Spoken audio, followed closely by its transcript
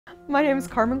My name is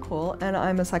Carmen and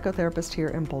I'm a psychotherapist here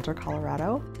in Boulder,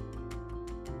 Colorado.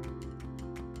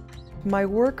 My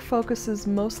work focuses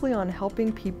mostly on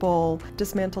helping people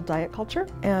dismantle diet culture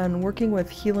and working with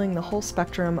healing the whole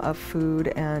spectrum of food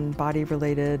and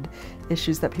body-related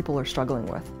issues that people are struggling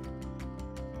with.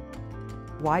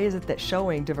 Why is it that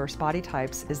showing diverse body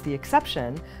types is the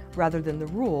exception rather than the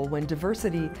rule when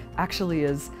diversity actually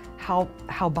is how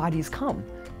bodies come?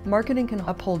 Marketing can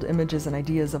uphold images and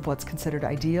ideas of what's considered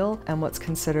ideal and what's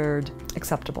considered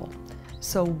acceptable.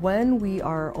 So when we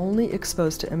are only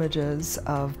exposed to images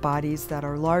of bodies that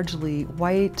are largely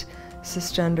white,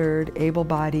 cisgendered,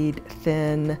 able-bodied,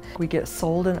 thin, we get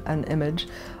sold an image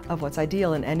of what's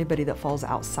ideal, and anybody that falls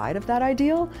outside of that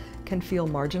ideal can feel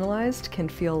marginalized, can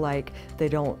feel like they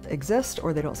don't exist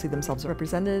or they don't see themselves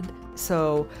represented.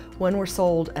 So when we're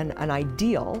sold an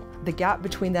ideal, the gap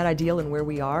between that ideal and where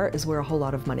we are is where a whole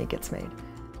lot of money gets made.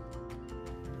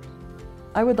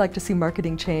 I would like to see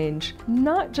marketing change,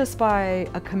 not just by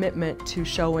a commitment to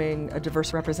showing a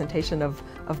diverse representation of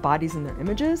bodies in their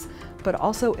images, but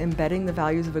also embedding the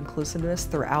values of inclusiveness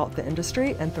throughout the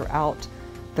industry and throughout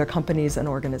their companies and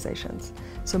organizations.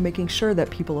 So making sure that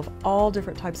people of all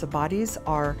different types of bodies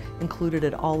are included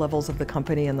at all levels of the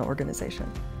company and the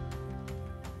organization.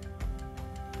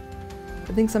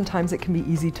 I think sometimes it can be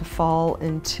easy to fall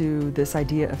into this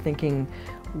idea of thinking,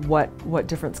 what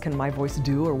difference can my voice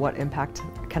do, or what impact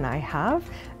can I have?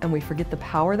 And we forget the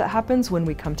power that happens when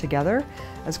we come together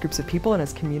as groups of people and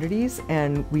as communities,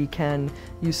 and we can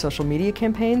use social media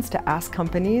campaigns to ask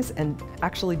companies and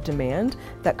actually demand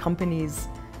that companies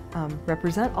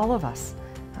represent all of us,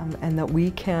 and that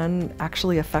we can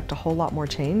actually affect a whole lot more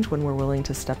change when we're willing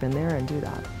to step in there and do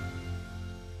that.